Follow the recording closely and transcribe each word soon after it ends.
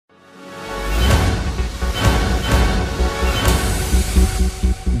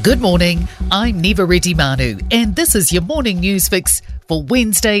Good morning, I'm Neva Reddy Manu, and this is your morning news fix for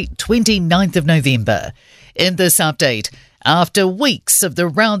Wednesday, 29th of November. In this update, after weeks of the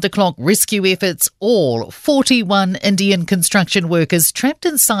round-the-clock rescue efforts, all 41 Indian construction workers trapped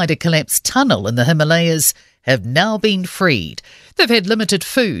inside a collapsed tunnel in the Himalayas have now been freed. They've had limited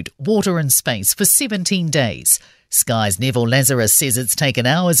food, water and space for 17 days. Sky's Neville Lazarus says it's taken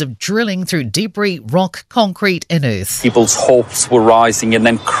hours of drilling through debris, rock, concrete and earth. People's hopes were rising and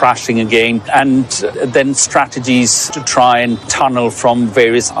then crashing again, and then strategies to try and tunnel from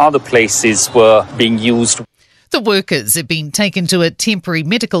various other places were being used. The workers have been taken to a temporary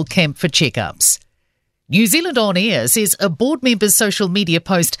medical camp for checkups. New Zealand On Air says a board member's social media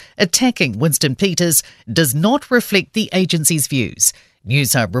post attacking Winston Peters does not reflect the agency's views.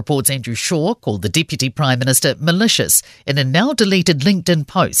 Newshub reports Andrew Shaw called the Deputy Prime Minister malicious in a now-deleted LinkedIn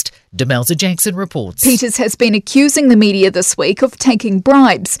post. Demelza Jackson reports. Peters has been accusing the media this week of taking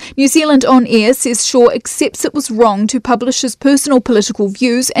bribes. New Zealand On Air says Shaw accepts it was wrong to publish his personal political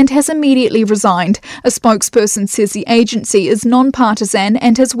views and has immediately resigned. A spokesperson says the agency is non-partisan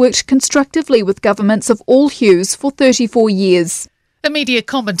and has worked constructively with governments of all hues for 34 years. A media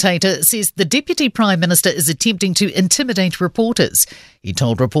commentator says the Deputy Prime Minister is attempting to intimidate reporters. He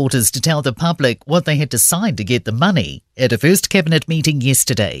told reporters to tell the public what they had to sign to get the money at a first cabinet meeting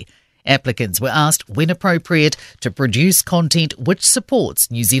yesterday. Applicants were asked, when appropriate, to produce content which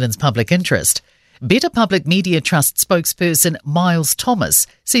supports New Zealand's public interest. Better Public Media Trust spokesperson Miles Thomas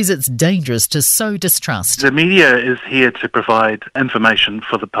says it's dangerous to sow distrust. The media is here to provide information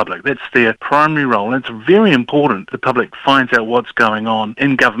for the public. That's their primary role. It's very important the public finds out what's going on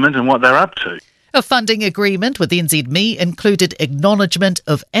in government and what they're up to. A funding agreement with NZME included acknowledgement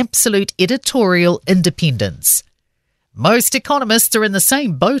of absolute editorial independence. Most economists are in the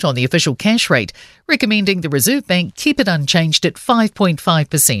same boat on the official cash rate, recommending the Reserve Bank keep it unchanged at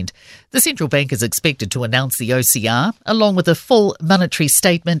 5.5%. The central bank is expected to announce the OCR along with a full monetary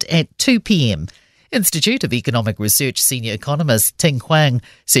statement at 2 p.m. Institute of Economic Research senior economist Ting Huang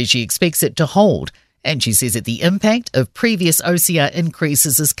says she expects it to hold, and she says that the impact of previous OCR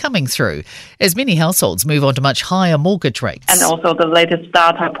increases is coming through as many households move on to much higher mortgage rates. And also the latest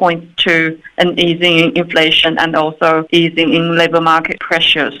data points to an easing in inflation and also easing in labour market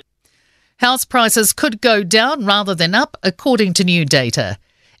pressures. House prices could go down rather than up, according to new data.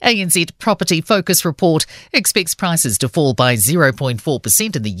 ANZ Property Focus Report expects prices to fall by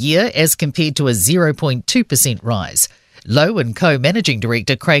 0.4% in the year as compared to a 0.2% rise. Lowe & Co Managing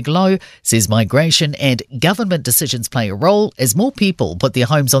Director Craig Lowe says migration and government decisions play a role as more people put their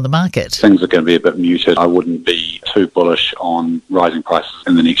homes on the market. Things are going to be a bit muted. I wouldn't be too bullish on rising prices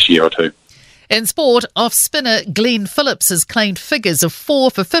in the next year or two. In sport, off-spinner Glenn Phillips has claimed figures of 4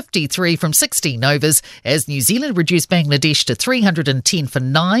 for 53 from 16 overs as New Zealand reduced Bangladesh to 310 for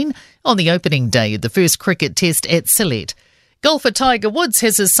 9 on the opening day of the first cricket test at Sylhet. Golfer Tiger Woods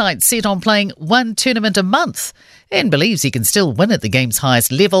has his sights set on playing one tournament a month and believes he can still win at the game's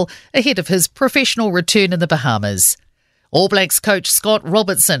highest level ahead of his professional return in the Bahamas. All Blacks coach Scott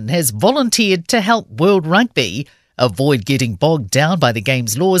Robertson has volunteered to help World Rugby avoid getting bogged down by the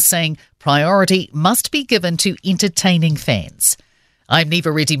game's laws, saying priority must be given to entertaining fans. I'm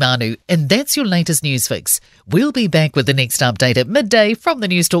Neva Reddy Manu, and that's your latest news fix. We'll be back with the next update at midday from the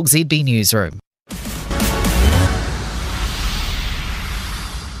Newstalk ZB newsroom.